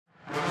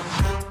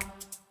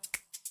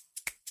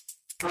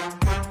Hi,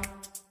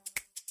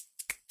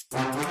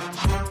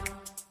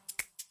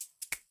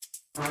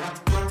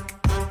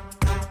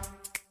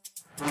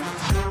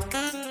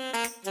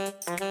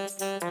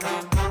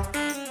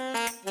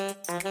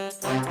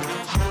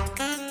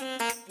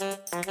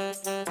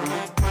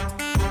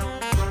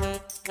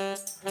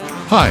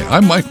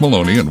 I'm Mike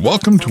Maloney, and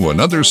welcome to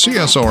another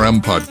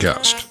CSRM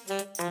podcast.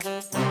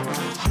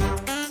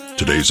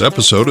 Today's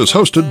episode is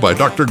hosted by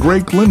Dr.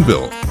 Greg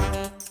Linville.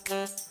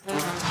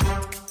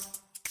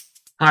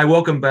 Hi,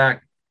 welcome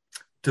back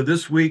to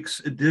this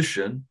week's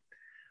edition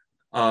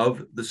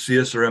of the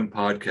CSRM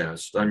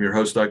podcast. I'm your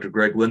host, Dr.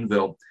 Greg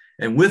Linville,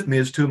 and with me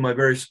is two of my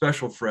very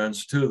special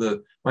friends,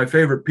 my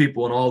favorite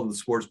people in all of the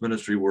sports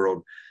ministry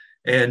world,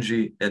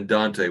 Angie and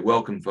Dante.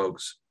 Welcome,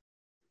 folks.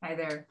 Hi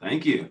there.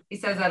 Thank you. He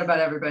says that about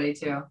everybody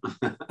too.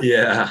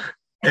 Yeah.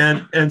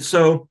 And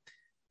so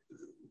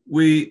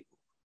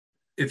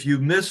if you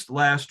missed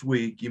last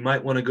week, you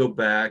might want to go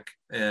back,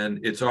 and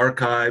it's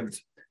archived.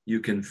 You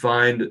can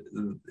find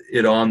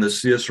it on the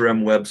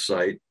CSRM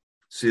website,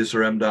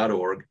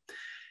 csrm.org,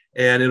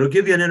 and it'll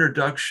give you an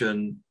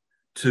introduction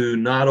to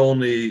not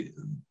only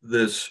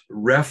this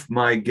Ref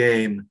My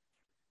Game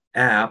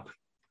app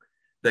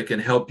that can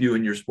help you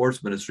in your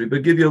sports ministry,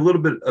 but give you a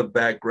little bit of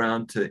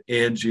background to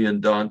Angie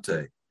and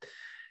Dante.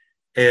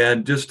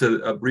 And just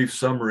a brief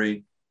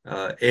summary,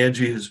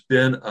 Angie has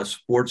been a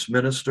sports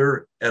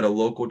minister at a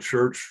local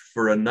church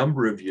for a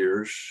number of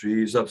years.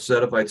 She's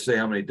upset if I'd say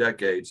how many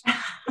decades.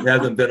 It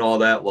hasn't been all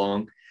that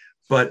long,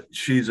 but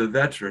she's a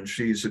veteran.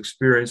 She's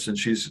experienced, and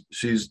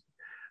she's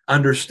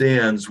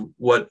understands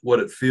what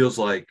it feels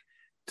like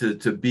to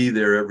be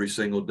there every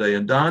single day.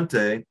 And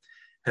Dante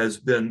has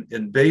been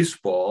in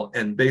baseball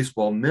and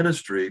baseball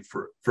ministry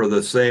for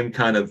the same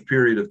kind of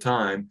period of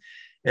time,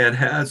 and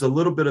has a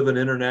little bit of an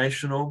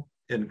international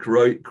in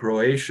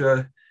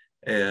Croatia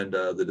and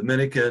the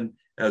Dominican,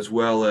 as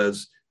well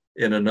as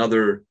in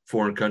another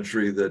foreign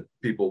country that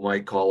people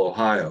might call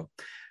Ohio.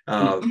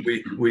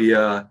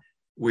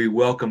 We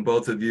welcome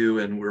both of you,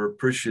 and we're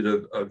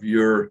appreciative of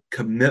your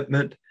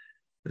commitment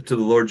to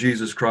the Lord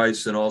Jesus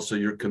Christ, and also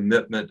your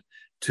commitment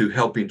to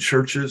helping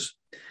churches.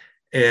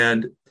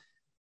 And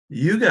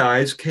you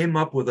guys came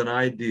up with an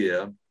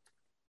idea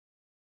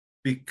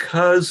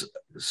because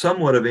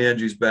somewhat of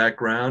Angie's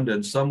background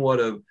and somewhat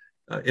of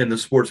in the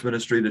sports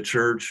ministry to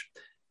church,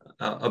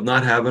 of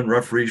not having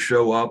referees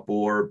show up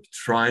or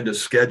trying to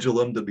schedule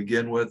them to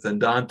begin with, and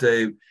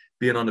Dante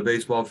being on the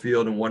baseball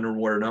field and wondering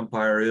where an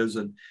umpire is.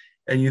 And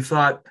you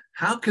thought,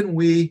 how can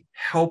we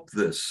help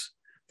this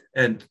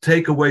and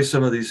take away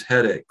some of these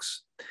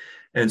headaches?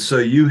 And so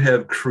you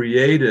have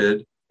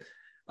created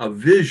a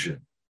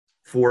vision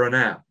for an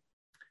app.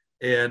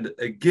 And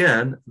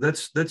again,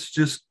 let's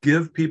just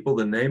give people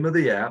the name of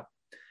the app,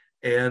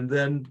 and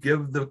then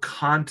give the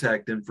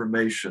contact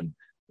information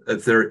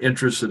if they're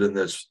interested in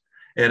this.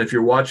 And if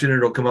you're watching it,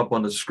 it'll come up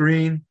on the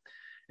screen.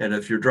 And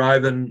if you're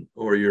driving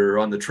or you're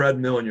on the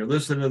treadmill and you're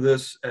listening to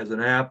this as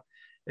an app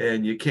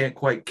and you can't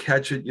quite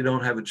catch it, you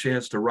don't have a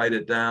chance to write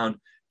it down,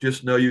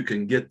 just know you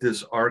can get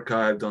this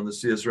archived on the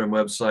CSRM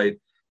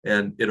website,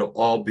 and it'll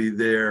all be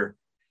there.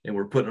 And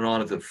we're putting it on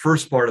at the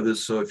first part of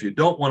this. So if you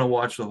don't want to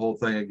watch the whole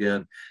thing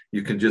again,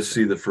 you can just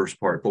see the first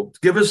part.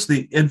 But give us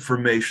the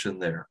information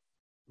there.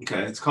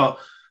 Okay.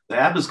 The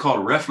app is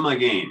called Ref My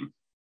Game.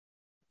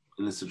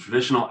 And it's a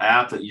traditional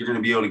app that you're going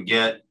to be able to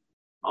get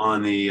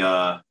on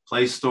the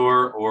Play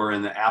Store or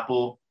in the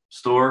Apple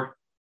Store.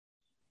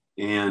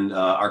 And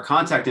our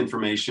contact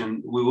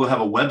information, we will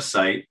have a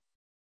website,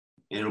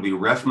 and it'll be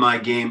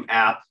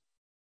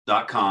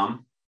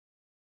refmygameapp.com.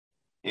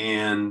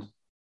 And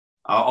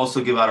I'll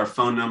also give out our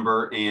phone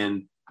number,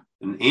 and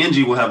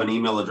Angie will have an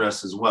email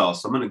address as well.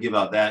 So I'm going to give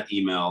out that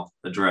email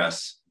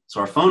address. So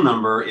our phone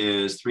number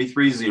is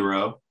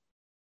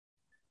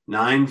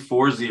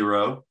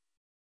 330-940-3910,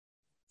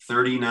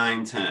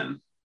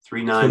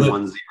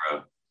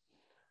 3910.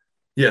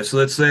 Yeah, so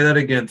let's say that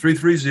again,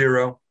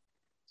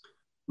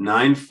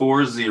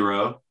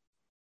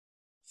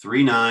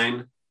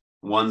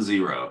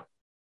 330-940-3910.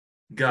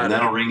 Got it.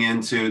 That'll ring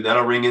into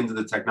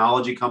the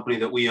technology company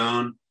that we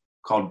own,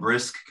 called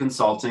Brisk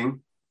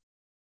Consulting,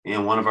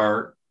 and one of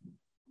our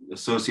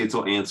associates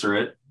will answer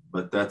it,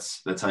 but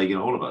that's how you get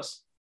a hold of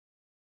us.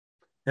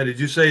 And did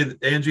you say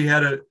that Angie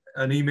had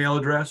an email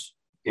address?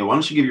 Yeah, why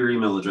don't you give your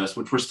email address,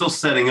 which we're still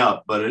setting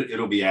up, but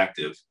it'll be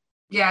active.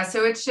 Yeah,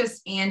 so it's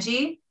just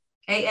Angie,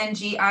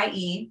 Angie, at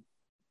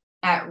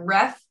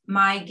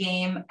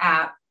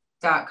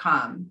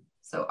refmygameapp.com.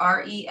 So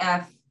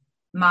REF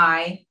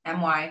my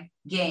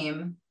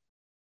game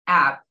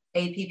app,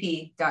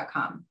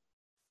 app.com.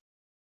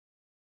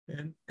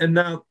 And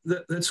now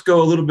let's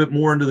go a little bit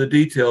more into the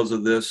details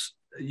of this.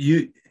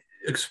 You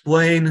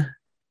explain,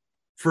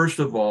 first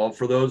of all,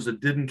 for those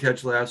that didn't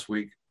catch last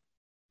week,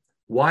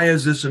 why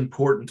is this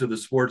important to the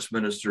sports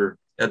minister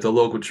at the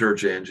local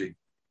church, Angie?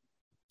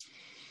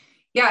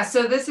 Yeah,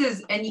 so this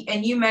is,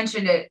 and you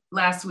mentioned it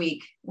last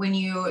week when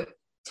you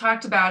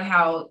talked about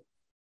how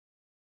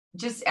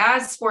just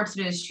as sports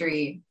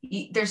ministry,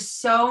 there's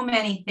so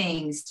many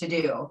things to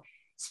do.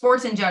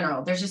 sports in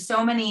general. There's just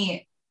so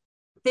many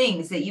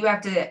things that you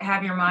have to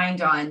have your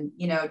mind on,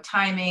 you know,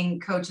 timing,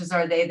 coaches,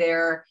 are they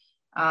there?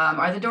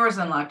 Are the doors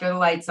unlocked? Are the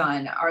lights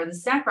on? Are the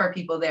snack bar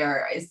people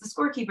there? Is the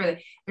scorekeeper there?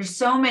 There's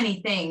so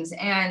many things.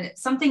 And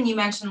something you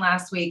mentioned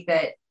last week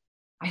that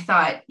I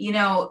thought, you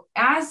know,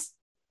 as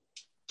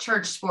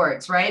church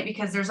sports, right?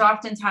 Because there's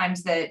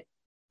oftentimes that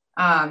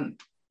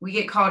we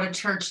get called a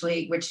church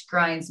league, which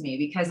grinds me,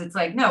 because it's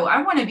like, no,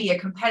 I want to be a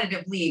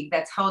competitive league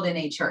that's held in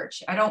a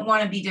church. I don't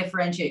want to be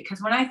differentiated,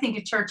 because when I think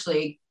of church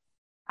league,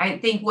 I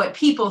think what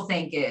people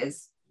think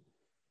is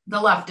the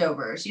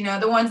leftovers, you know,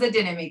 the ones that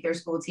didn't make their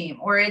school team,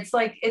 or it's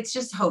like, it's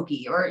just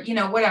hokey, or, you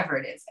know, whatever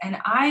it is. And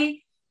I,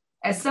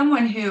 as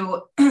someone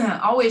who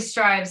always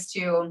strives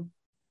to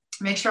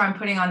make sure I'm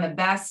putting on the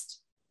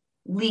best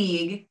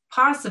league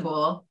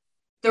possible,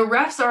 the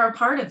refs are a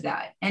part of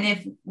that. And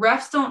if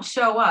refs don't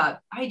show up,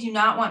 I do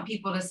not want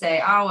people to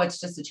say, oh, it's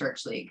just a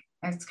church league.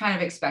 It's kind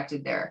of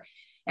expected there.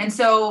 And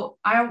so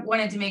I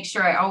wanted to make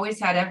sure I always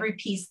had every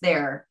piece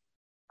there.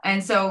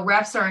 And so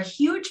refs are a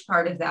huge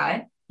part of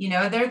that. You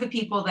know, they're the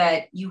people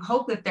that you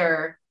hope that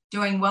they're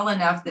doing well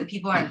enough that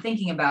people aren't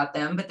thinking about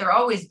them, but they're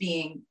always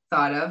being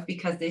thought of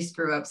because they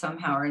screw up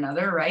somehow or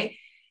another, right?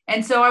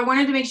 And so I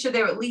wanted to make sure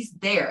they were at least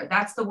there.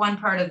 That's the one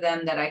part of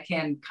them that I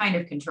can kind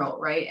of control,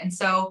 right? And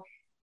so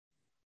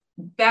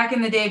back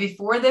in the day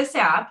before this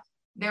app,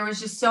 there was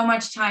just so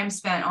much time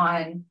spent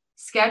on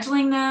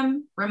scheduling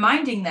them,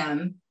 reminding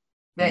them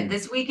that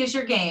this week is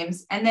your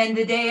games. And then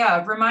the day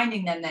of,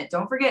 reminding them that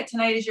don't forget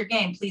tonight is your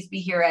game. Please be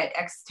here at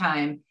X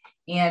time,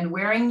 and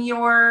wearing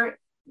your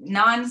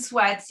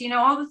non-sweats, you know,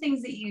 all the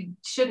things that you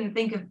shouldn't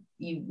think of,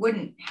 you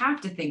wouldn't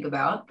have to think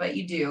about, but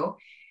you do.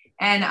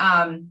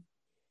 And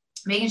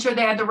making sure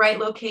they had the right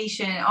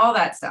location, all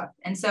that stuff.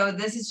 And so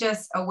this is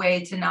just a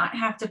way to not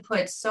have to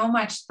put so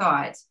much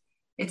thought.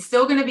 It's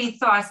still going to be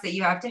thoughts that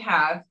you have to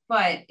have,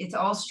 but it's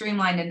all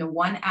streamlined into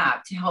one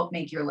app to help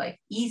make your life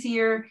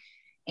easier.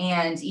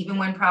 And even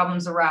when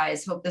problems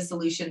arise, hope the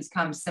solutions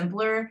come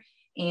simpler.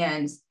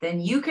 And then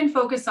you can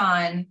focus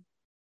on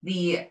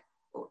the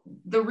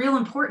real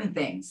important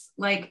things,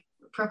 like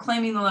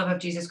proclaiming the love of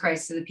Jesus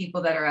Christ to the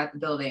people that are at the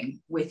building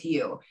with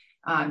you,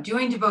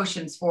 doing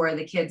devotions for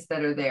the kids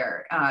that are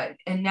there,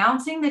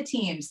 announcing the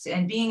teams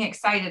and being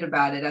excited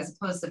about it, as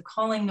opposed to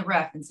calling the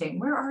ref and saying,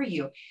 where are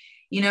you?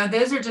 You know,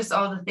 those are just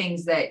all the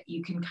things that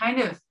you can kind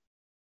of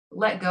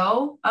let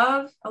go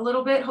of a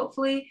little bit,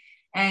 hopefully,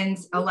 and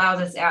allow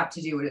this app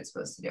to do what it's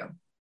supposed to do.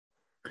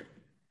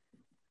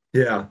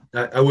 Yeah,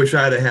 I wish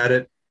I'd have had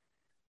it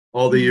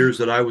all the years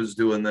that I was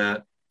doing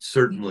that,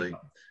 certainly.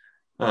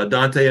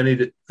 Dante,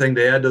 anything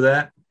to add to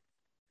that?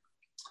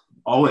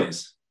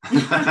 Always.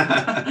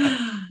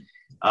 I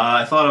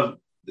thought of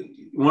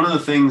one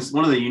of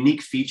the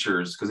unique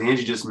features, because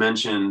Angie just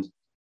mentioned,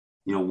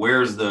 you know,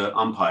 where's the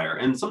umpire?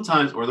 And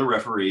sometimes, or the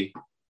referee,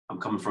 I'm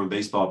coming from a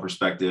baseball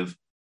perspective,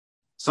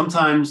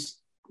 sometimes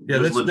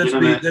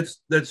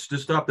let's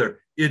just stop there.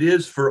 It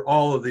is for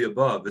all of the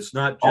above. It's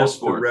not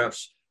just for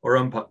refs or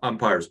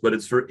umpires, but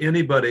it's for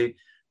anybody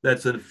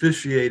that's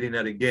officiating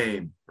at a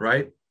game,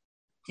 right?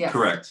 Yes.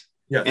 Correct.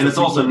 Yeah, and it's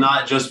also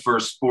not just for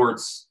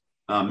sports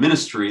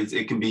ministry.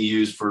 It can be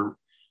used for,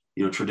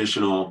 you know,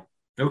 traditional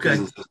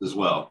businesses as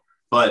well.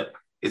 But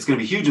it's going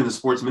to be huge in the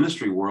sports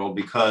ministry world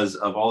because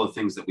of all the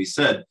things that we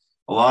said.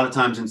 A lot of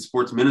times in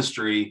sports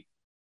ministry,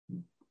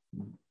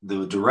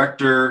 the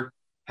director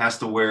has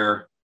to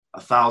wear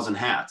 1,000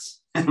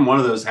 hats. And one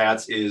of those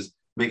hats is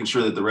making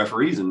sure that the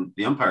referees and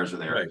the umpires are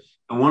there. Right.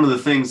 And one of the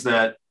things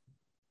that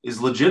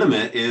is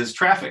legitimate is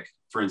traffic,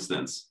 for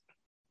instance.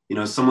 You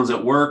know, someone's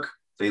at work,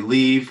 they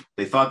leave,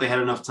 they thought they had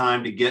enough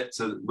time to get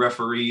to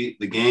referee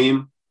the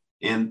game,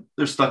 and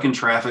they're stuck in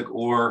traffic,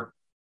 or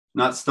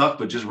not stuck,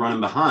 but just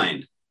running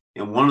behind.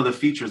 And one of the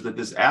features that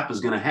this app is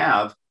going to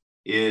have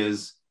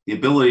is the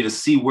ability to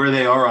see where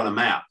they are on a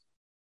map.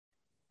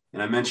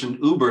 And I mentioned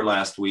Uber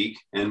last week,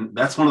 and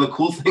that's one of the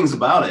cool things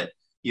about it.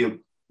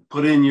 You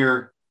put in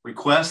your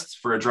request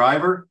for a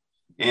driver,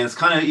 and it's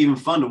kind of even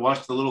fun to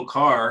watch the little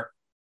car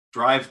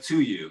drive to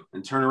you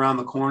and turn around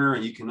the corner,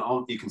 and you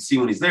can see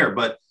when he's there.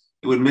 But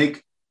it would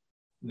make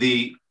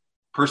the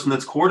person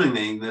that's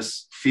coordinating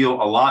this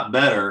feel a lot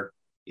better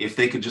if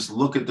they could just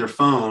look at their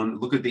phone,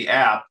 look at the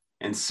app,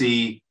 and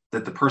see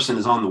that the person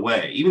is on the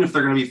way. Even if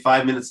they're going to be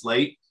 5 minutes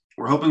late,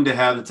 we're hoping to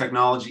have the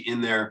technology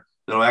in there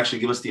that'll actually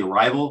give us the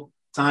arrival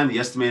time, the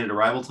estimated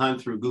arrival time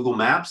through Google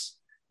Maps.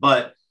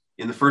 But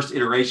in the first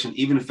iteration,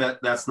 even if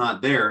that's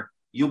not there,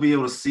 you'll be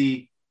able to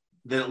see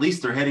that at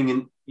least they're heading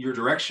in your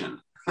direction,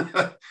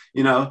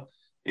 you know?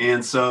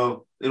 And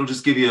so it'll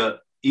just give you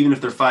even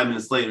if they're 5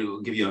 minutes late, it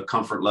will give you a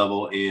comfort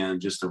level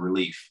and just a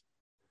relief.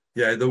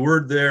 Yeah, the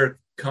word there,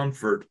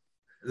 comfort,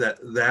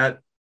 that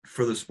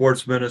for the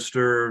sports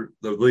minister,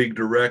 the league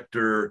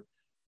director,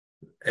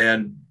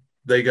 and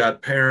they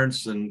got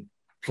parents and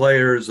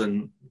players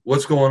and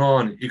what's going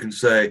on, you can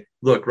say,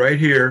 look, right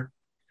here,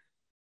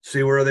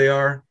 see where they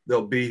are,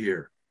 they'll be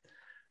here.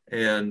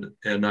 And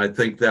I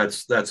think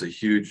that's a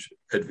huge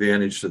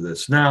advantage to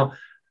this. Now,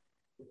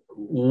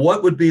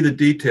 what would be the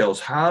details?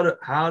 How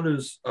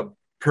does a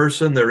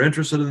person, they're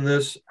interested in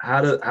this,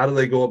 how do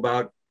they go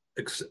about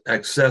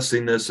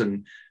accessing this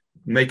and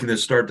making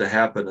this start to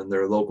happen in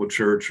their local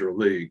church or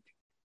league?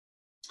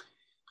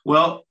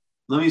 Well,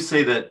 let me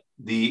say that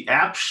the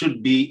app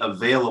should be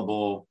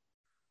available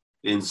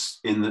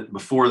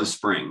before the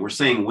spring. We're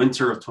saying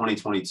winter of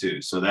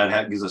 2022. So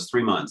that gives us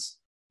 3 months.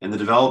 And the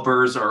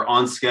developers are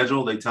on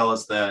schedule. They tell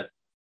us that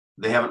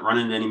they haven't run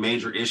into any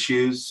major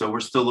issues. So we're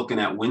still looking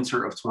at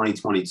winter of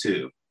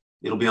 2022.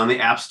 It'll be on the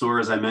App Store,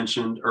 as I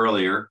mentioned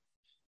earlier.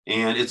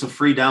 And it's a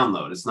free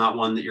download. It's not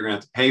one that you're going to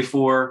have to pay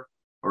for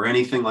or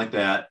anything like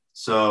that.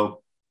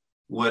 So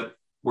what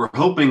we're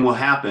hoping will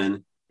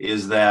happen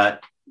is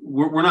that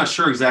we're not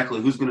sure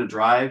exactly who's going to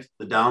drive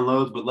the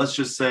downloads, but let's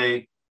just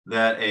say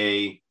that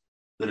a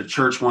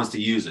church wants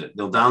to use it.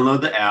 They'll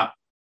download the app,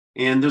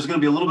 and there's going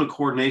to be a little bit of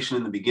coordination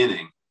in the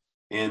beginning.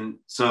 And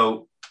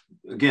so,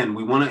 again,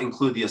 we want to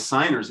include the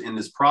assigners in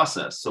this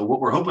process. So what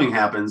we're hoping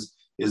happens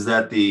is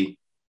that the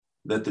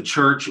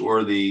church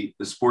or the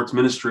sports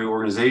ministry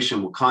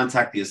organization will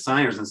contact the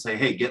assigners and say,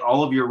 hey, get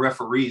all of your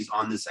referees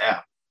on this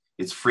app.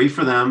 It's free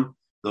for them.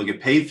 They'll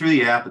get paid through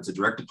the app. It's a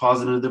direct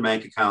deposit into their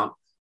bank account.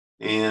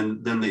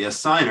 And then the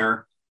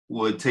assigner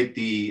would take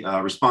the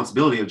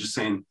responsibility of just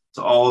saying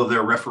to all of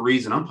their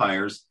referees and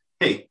umpires,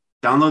 hey,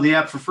 download the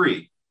app for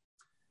free.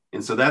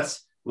 And so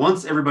that's,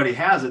 once everybody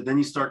has it, then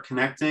you start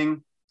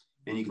connecting,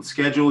 and you can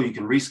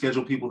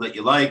reschedule people that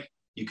you like.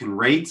 You can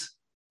rate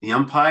the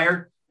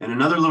umpire. And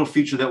another little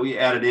feature that we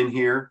added in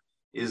here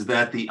is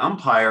that the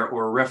umpire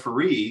or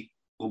referee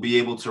will be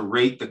able to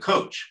rate the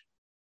coach.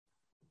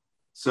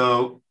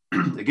 So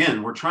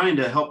again, we're trying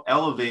to help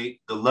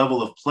elevate the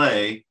level of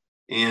play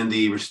and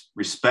the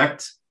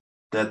respect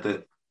that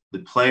the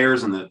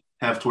players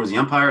have towards the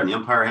umpire, and the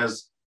umpire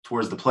has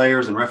towards the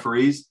players and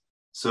referees.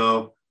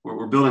 So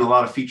we're building a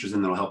lot of features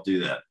in that'll help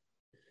do that.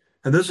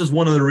 And this is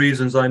one of the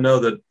reasons I know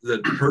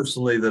that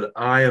personally that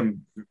I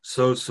am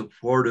so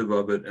supportive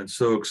of it and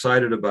so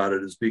excited about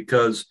it, is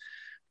because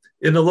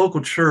in the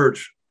local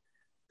church,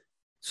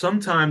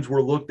 sometimes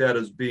we're looked at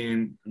as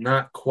being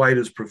not quite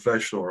as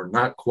professional or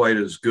not quite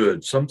as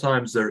good.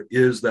 Sometimes there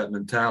is that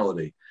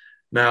mentality.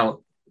 Now,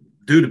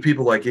 due to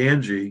people like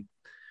Angie,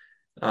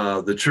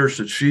 the church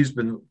that she's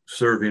been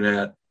serving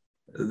at,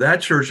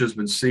 that church has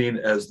been seen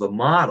as the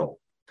model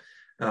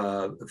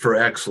for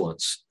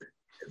excellence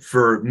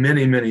for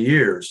many, many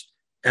years.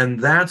 And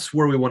that's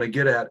where we want to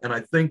get at. And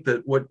I think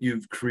that what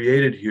you've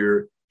created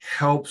here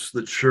helps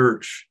the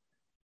church,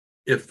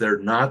 if they're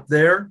not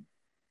there,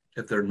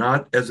 if they're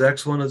not as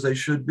excellent as they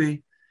should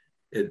be,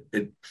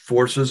 it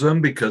forces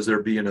them, because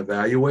they're being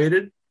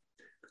evaluated.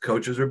 The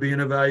coaches are being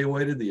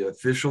evaluated. The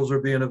officials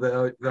are being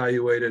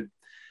evaluated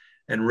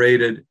and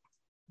rated.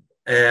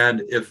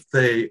 And if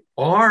they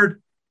are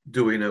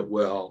doing it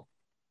well,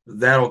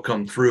 that'll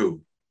come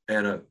through.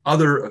 And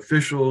other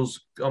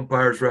officials,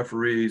 umpires,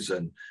 referees,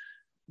 and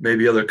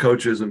maybe other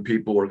coaches and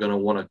people are going to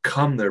want to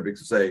come there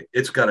because they,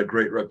 it's got a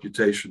great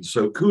reputation.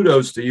 So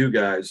kudos to you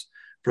guys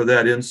for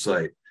that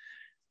insight.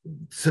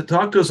 So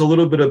talk to us a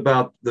little bit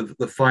about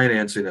the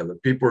financing of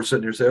it. People are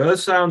sitting here saying, oh, that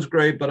sounds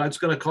great, but it's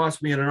going to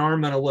cost me an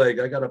arm and a leg.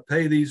 I got to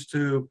pay these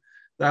two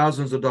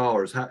thousands of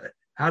dollars.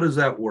 How does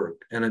that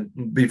work? And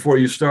before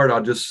you start,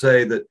 I'll just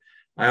say that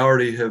I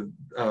already have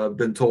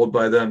been told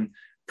by them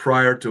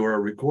prior to our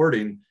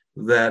recording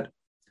that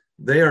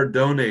they are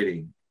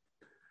donating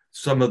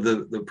some of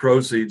the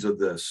proceeds of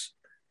this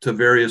to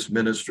various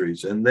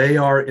ministries, and they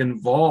are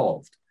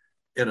involved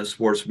in a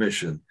sports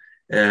mission,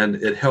 and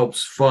it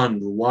helps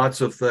fund lots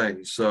of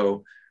things.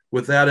 So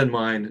with that in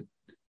mind,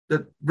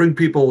 that bring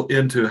people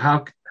into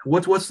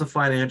what's the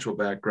financial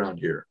background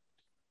here?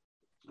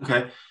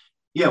 Okay.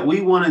 Yeah,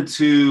 we wanted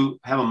to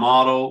have a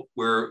model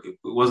where it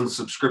wasn't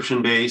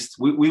subscription based.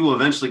 We will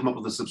eventually come up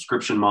with a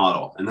subscription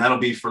model, and that'll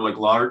be for like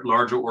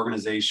larger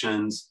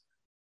organizations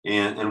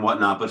and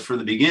whatnot. But for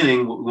the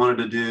beginning, what we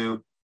wanted to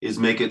do is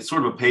make it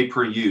sort of a pay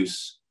per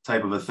use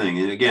type of a thing.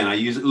 And again, I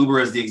use Uber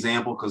as the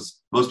example because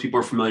most people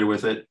are familiar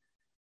with it.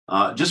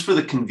 Just for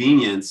the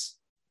convenience,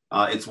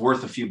 it's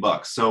worth a few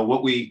bucks. So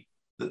what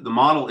the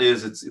model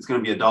is, it's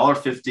going to be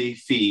 $1.50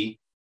 fee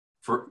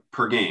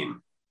per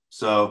game.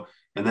 So,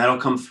 and that'll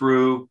come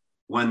through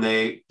when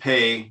they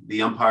pay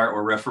the umpire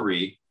or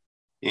referee.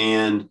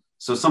 And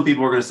so some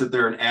people are going to sit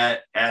there and add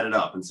it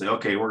up and say,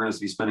 okay, we're going to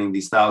be spending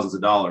these thousands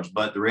of dollars.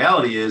 But the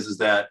reality is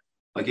that,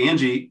 like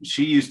Angie,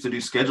 she used to do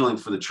scheduling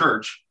for the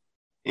church,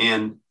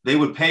 and they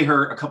would pay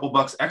her a couple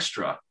bucks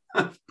extra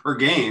per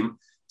game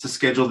to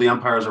schedule the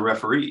umpires or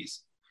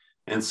referees.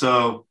 And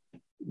so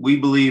we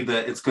believe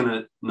that it's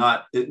going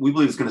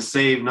to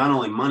save not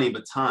only money,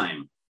 but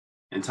time.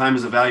 And time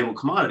is a valuable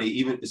commodity,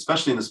 even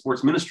especially in the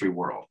sports ministry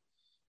world,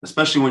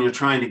 especially when you're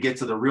trying to get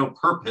to the real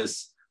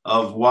purpose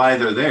of why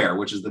they're there,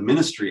 which is the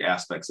ministry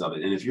aspects of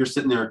it. And if you're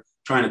sitting there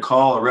trying to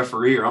call a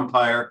referee or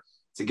umpire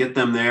to get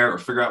them there or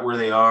figure out where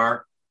they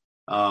are,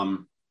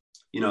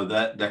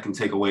 that can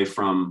take away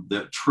from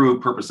the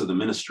true purpose of the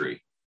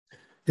ministry.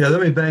 Yeah,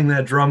 let me bang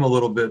that drum a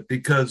little bit,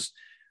 because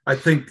I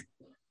think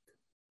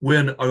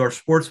when our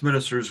sports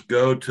ministers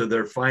go to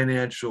their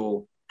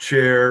financial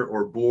chair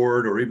or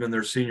board or even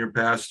their senior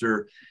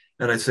pastor,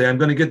 and I say, I'm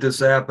going to get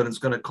this app and it's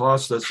going to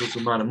cost us this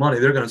amount of money,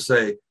 they're going to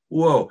say,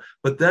 whoa.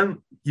 But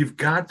then you've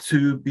got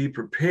to be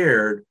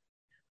prepared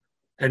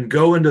and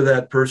go into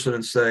that person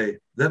and say,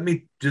 let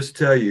me just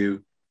tell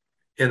you,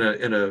 in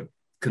a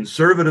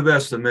conservative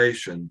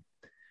estimation,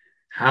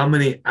 how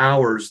many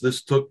hours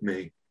this took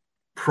me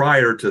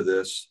prior to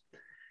this.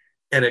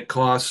 And it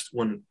costs,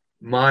 when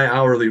my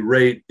hourly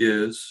rate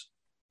is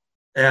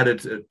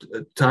added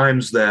at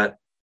times that,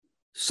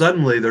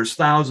 suddenly there's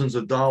thousands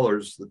of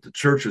dollars that the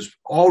church has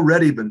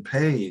already been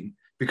paying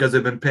because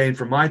they've been paying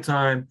for my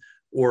time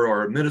or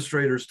our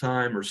administrator's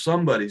time or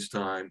somebody's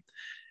time.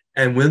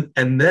 And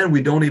then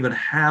we don't even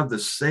have the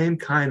same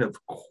kind of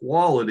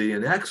quality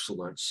and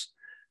excellence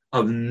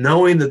of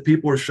knowing that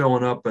people are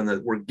showing up and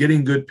that we're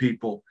getting good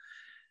people.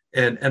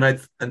 And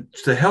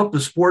to help the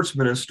sports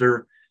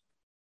minister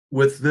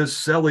with this,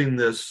 selling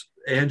this,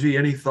 Angie,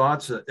 any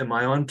thoughts? Am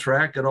I on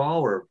track at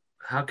all, or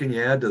how can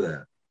you add to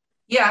that?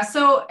 Yeah.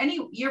 So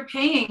you're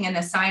paying an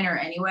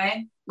assigner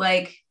anyway,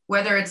 like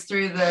whether it's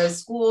through the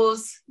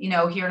schools,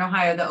 here in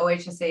Ohio, the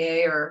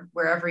OHSAA or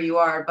wherever you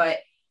are, but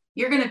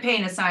you're going to pay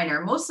an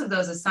assigner. Most of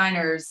those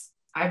assigners,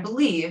 I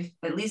believe,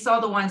 at least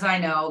all the ones I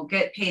know,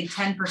 get paid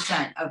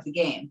 10% of the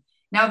game.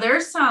 Now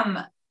there's some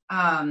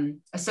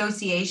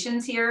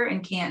associations here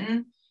in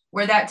Canton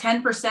where that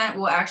 10%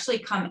 will actually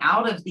come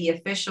out of the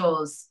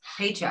official's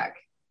paycheck.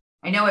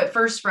 I know at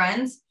First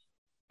Friends,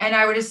 and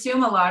I would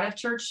assume a lot of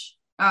church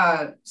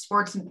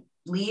sports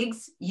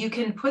leagues, you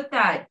can put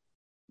that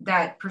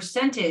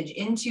percentage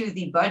into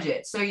the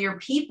budget. So your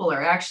people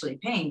are actually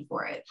paying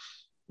for it.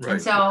 Right.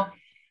 And so,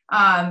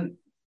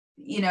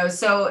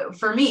 so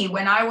for me,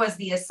 when I was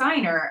the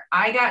assigner,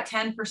 I got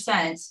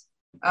 10%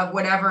 of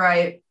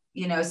whatever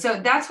so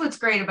that's what's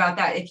great about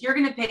that. If you're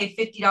going to pay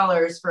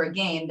 $50 for a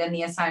game, then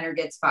the assigner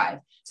gets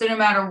 $5. So no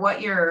matter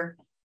what your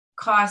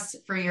costs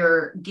for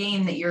your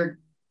game that you're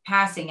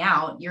passing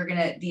out,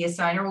 the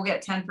assigner will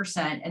get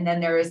 10%. And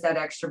then there is that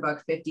extra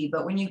 $1.50.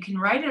 But when you can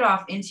write it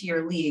off into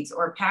your leagues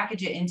or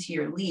package it into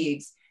your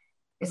leagues,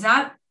 it's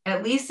not,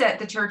 at least at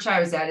the church I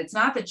was at, it's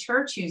not the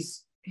church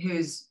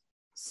who's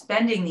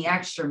spending the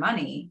extra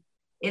money.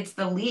 It's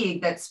the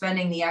league that's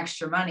spending the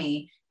extra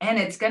money. And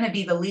it's going to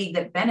be the league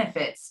that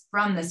benefits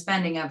from the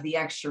spending of the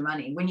extra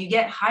money. When you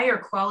get higher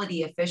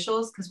quality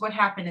officials, because what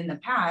happened in the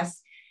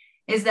past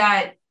is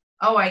that,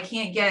 I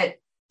can't get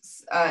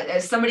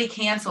somebody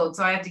canceled,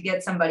 so I have to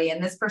get somebody,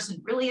 and this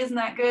person really isn't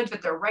that good,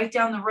 but they're right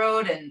down the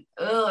road, and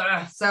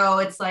so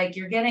it's like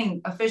you're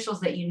getting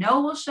officials that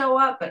will show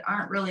up, but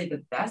aren't really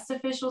the best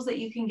officials that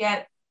you can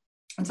get.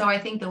 And so I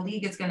think the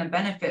league is going to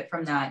benefit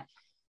from that.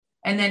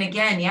 And then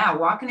again,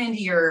 walking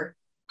into your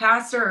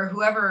pastor or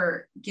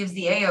whoever gives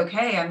the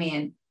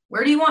A-OK,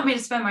 where do you want me to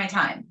spend my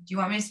time? Do you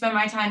want me to spend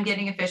my time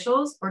getting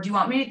officials, or do you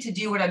want me to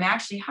do what I'm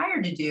actually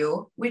hired to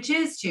do, which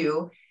is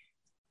to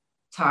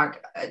talk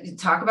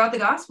about the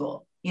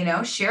gospel,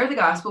 share the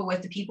gospel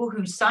with the people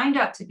who signed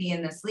up to be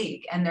in this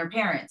league and their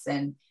parents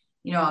and,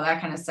 all that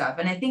kind of stuff.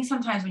 And I think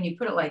sometimes when you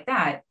put it like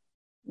that,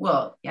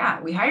 well,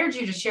 yeah, we hired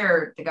you to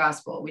share the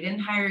gospel. We didn't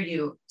hire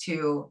you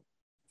to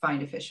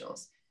find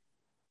officials.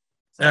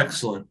 So.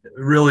 Excellent.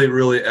 Really,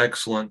 really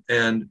excellent.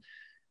 And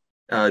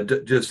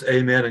just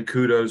amen and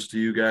kudos to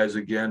you guys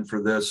again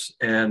for this.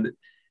 And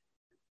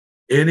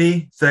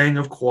anything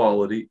of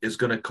quality is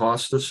going to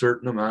cost a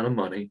certain amount of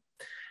money.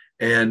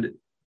 And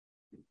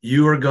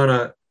you are going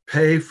to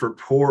pay for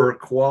poor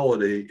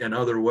quality in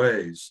other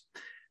ways.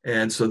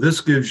 And so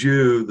this gives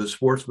you, the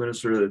sports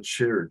minister of the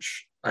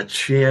church, a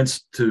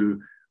chance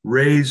to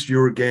raise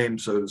your game,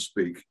 so to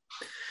speak.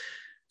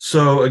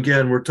 So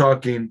again, we're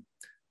talking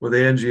with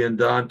Angie and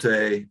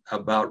Dante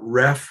about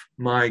Ref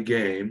My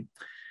Game,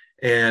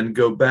 and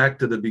go back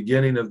to the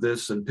beginning of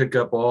this and pick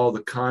up all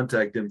the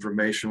contact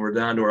information. We're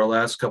down to our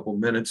last couple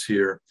minutes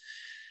here.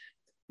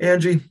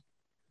 Angie,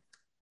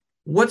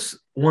 what's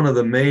one of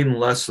the main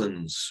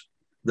lessons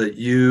that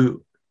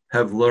you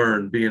have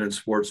learned being in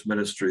sports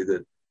ministry,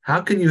 that how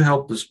can you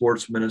help the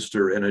sports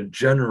minister in a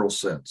general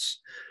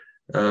sense,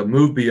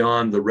 move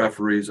beyond the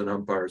referees and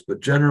umpires,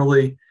 but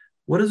generally,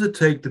 what does it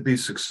take to be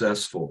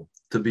successful,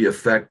 to be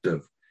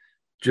effective,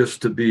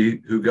 just to be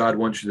who God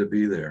wants you to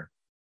be there?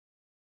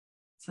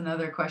 It's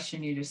another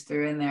question you just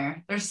threw in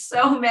there. There's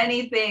so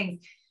many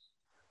things.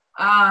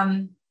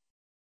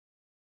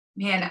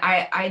 Man,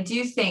 I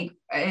do think,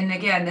 and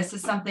again, this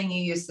is something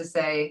you used to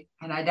say,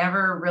 and I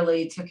never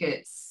really took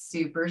it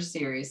super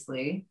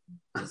seriously.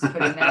 Just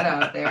putting that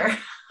out there.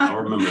 I'll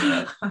remember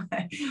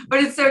that.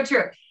 But it's so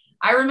true.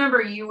 I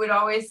remember you would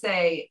always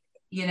say,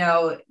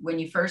 when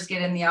you first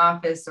get in the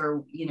office,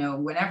 or,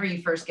 whenever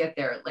you first get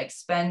there, like,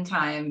 spend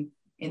time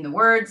in the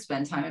Word,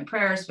 spend time in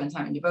prayer, spend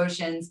time in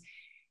devotions.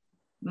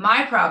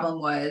 My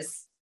problem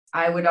was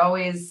I would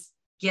always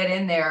get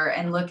in there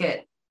and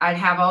I'd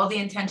have all the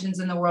intentions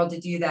in the world to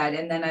do that.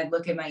 And then I'd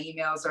look at my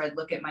emails, or I'd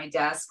look at my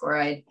desk, or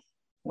I'd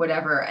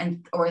whatever,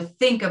 or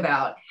think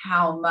about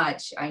how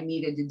much I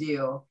needed to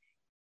do.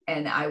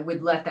 And I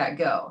would let that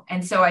go.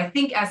 And so I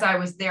think as I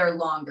was there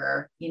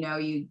longer,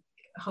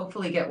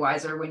 hopefully get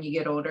wiser when you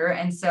get older.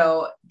 And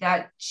so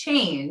that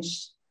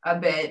changed a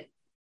bit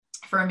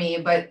for me,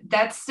 but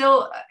that's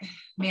still,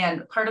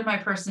 man, part of my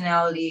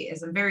personality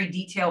is I'm very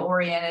detail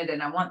oriented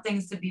and I want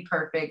things to be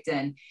perfect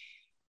and,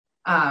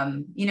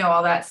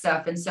 all that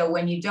stuff. And so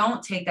when you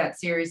don't take that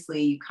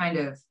seriously, you kind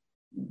of,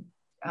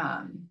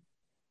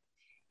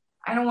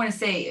 I don't want to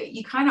say,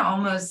 you kind of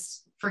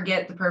almost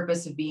forget the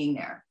purpose of being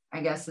there,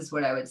 I guess is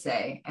what I would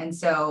say. And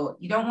so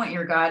you don't want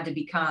your God to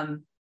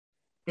become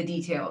the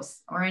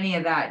details or any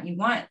of that. You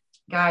want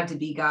God to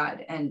be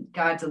God and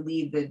God to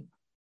lead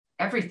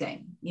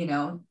everything,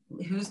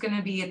 who's going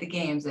to be at the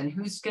games and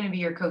who's going to be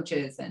your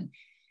coaches. And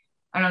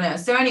I don't know.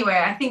 So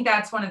anyway, I think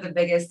that's one of the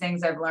biggest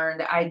things I've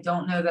learned. I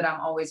don't know that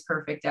I'm always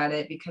perfect at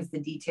it because the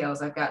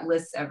details, I've got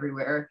lists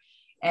everywhere.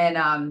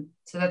 And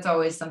so that's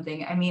always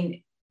something. I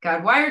mean,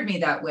 God wired me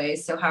that way.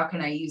 So how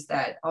can I use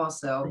that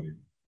also? Right.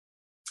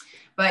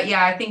 But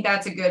yeah, I think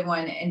that's a good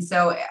one. And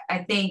so I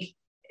think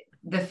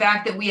the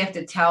fact that we have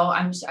to tell,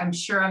 I'm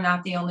sure I'm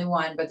not the only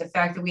one, but the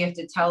fact that we have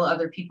to tell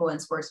other people in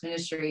sports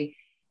ministry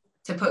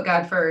to put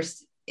God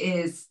first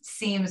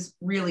seems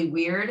really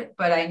weird,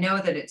 but I know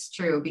that it's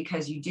true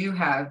because you do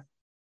have,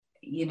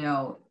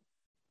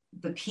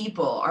 the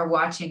people are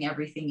watching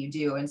everything you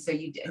do. And so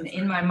and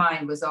in my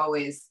mind was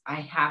always, I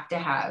have to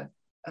have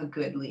a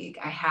good league.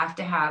 I have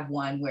to have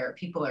one where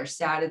people are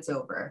sad it's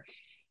over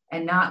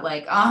and not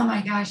like, oh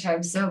my gosh,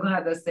 I'm so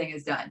glad this thing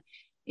is done.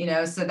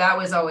 So that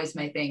was always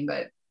my thing,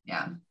 but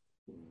yeah.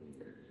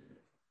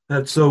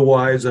 That's so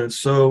wise and it's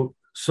so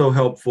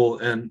helpful.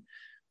 And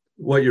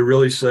what you're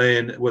really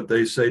saying, what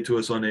they say to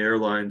us on the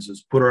airlines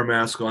is put our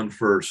mask on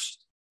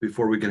first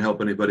before we can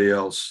help anybody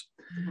else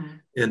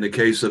in the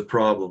case of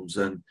problems.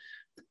 And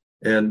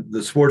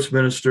the sports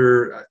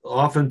minister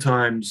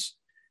oftentimes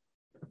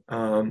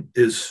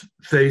is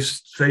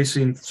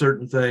facing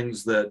certain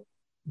things that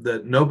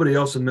nobody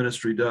else in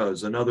ministry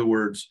does. In other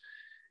words,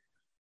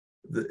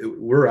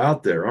 we're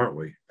out there, aren't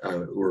we?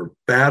 We're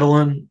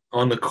battling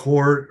on the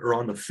court or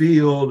on the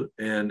field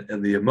and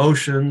the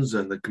emotions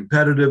and the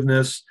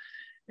competitiveness.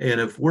 And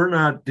if we're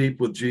not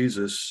deep with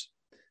Jesus,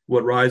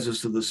 what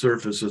rises to the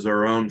surface is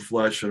our own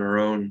flesh and our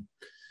own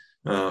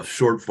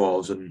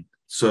shortfalls. And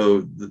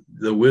so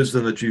the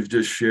wisdom that you've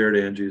just shared,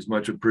 Angie, is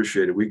much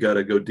appreciated. We got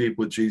to go deep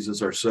with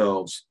Jesus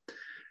ourselves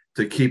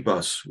to keep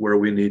us where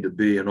we need to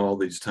be in all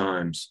these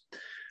times.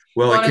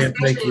 Well, I can't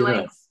thank you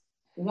enough.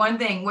 One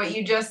thing, what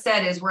you just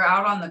said is we're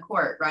out on the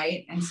court,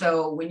 right? And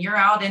so when you're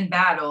out in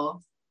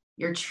battle,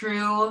 your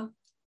true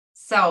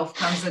self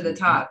comes to the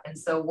top. And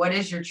so what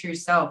is your true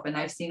self? And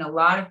I've seen a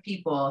lot of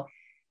people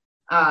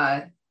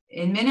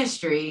in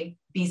ministry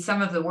be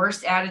some of the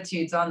worst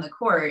attitudes on the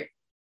court.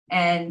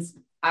 And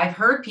I've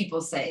heard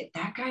people say,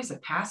 that guy's a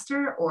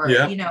pastor or,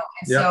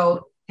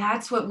 so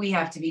that's what we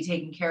have to be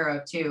taken care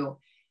of too.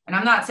 And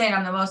I'm not saying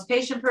I'm the most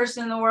patient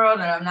person in the world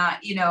and I'm not,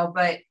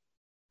 but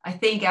I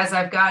think as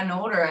I've gotten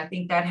older, I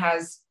think that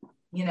has,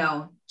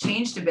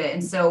 changed a bit.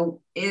 And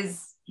so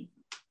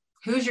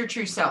who's your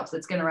true self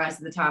that's going to rise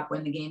to the top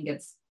when the game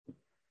gets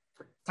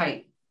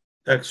tight?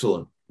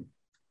 Excellent.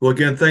 Well,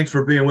 again, thanks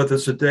for being with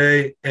us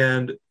today.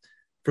 And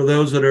for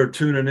those that are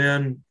tuning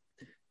in,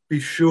 be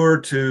sure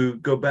to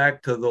go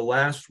back to the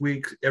last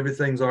week.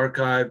 Everything's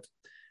archived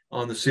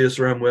on the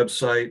CSRM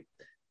website.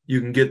 You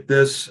can get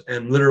this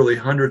and literally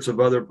hundreds of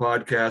other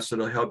podcasts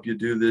that'll help you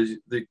do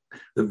the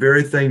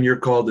very thing you're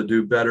called to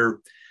do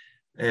better.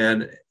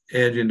 And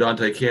Angie and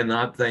Dante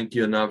cannot thank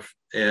you enough,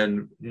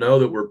 and know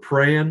that we're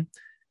praying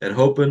and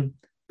hoping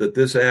that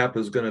this app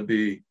is going to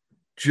be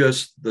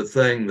just the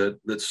thing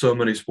that so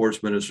many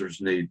sports ministers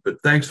need. But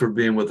thanks for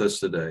being with us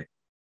today.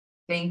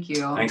 Thank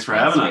you. Thanks for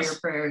having us. Your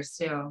prayers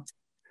too.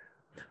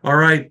 All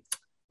right.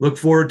 Look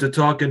forward to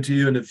talking to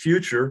you in the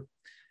future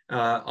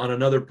on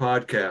another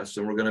podcast.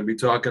 And we're going to be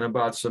talking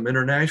about some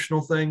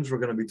international things. We're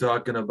going to be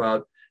talking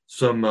about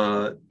some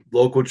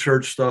local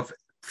church stuff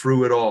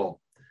through it all.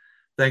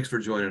 Thanks for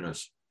joining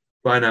us.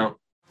 Bye now.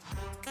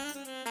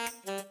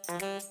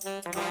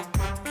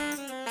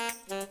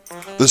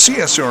 The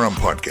CSRM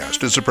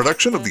podcast is a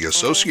production of the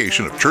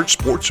Association of Church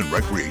Sports and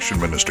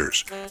Recreation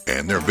Ministers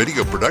and their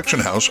video production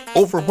house,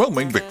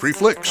 Overwhelming Victory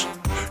Flicks.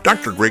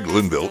 Dr. Greg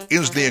Linville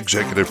is the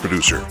executive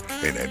producer,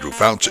 and Andrew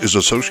Fouts is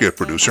associate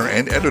producer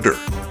and editor.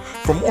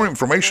 For more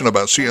information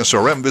about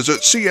CSRM,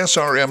 visit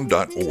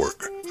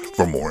csrm.org.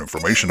 For more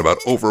information about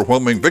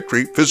Overwhelming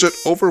Victory, visit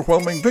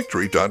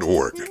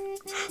overwhelmingvictory.org.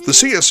 The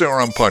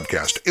CSRM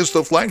podcast is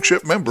the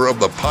flagship member of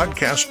the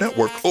podcast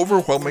network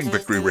Overwhelming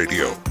Victory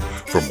Radio.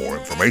 For more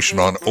information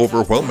on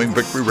Overwhelming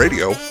Victory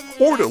Radio,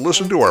 or to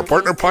listen to our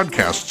partner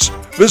podcasts,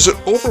 visit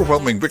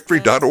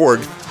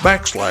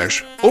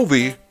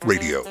overwhelmingvictory.org/OV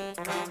Radio.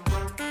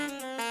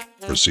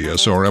 For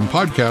CSRM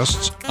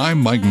Podcasts, I'm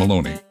Mike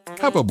Maloney.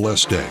 Have a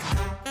blessed day.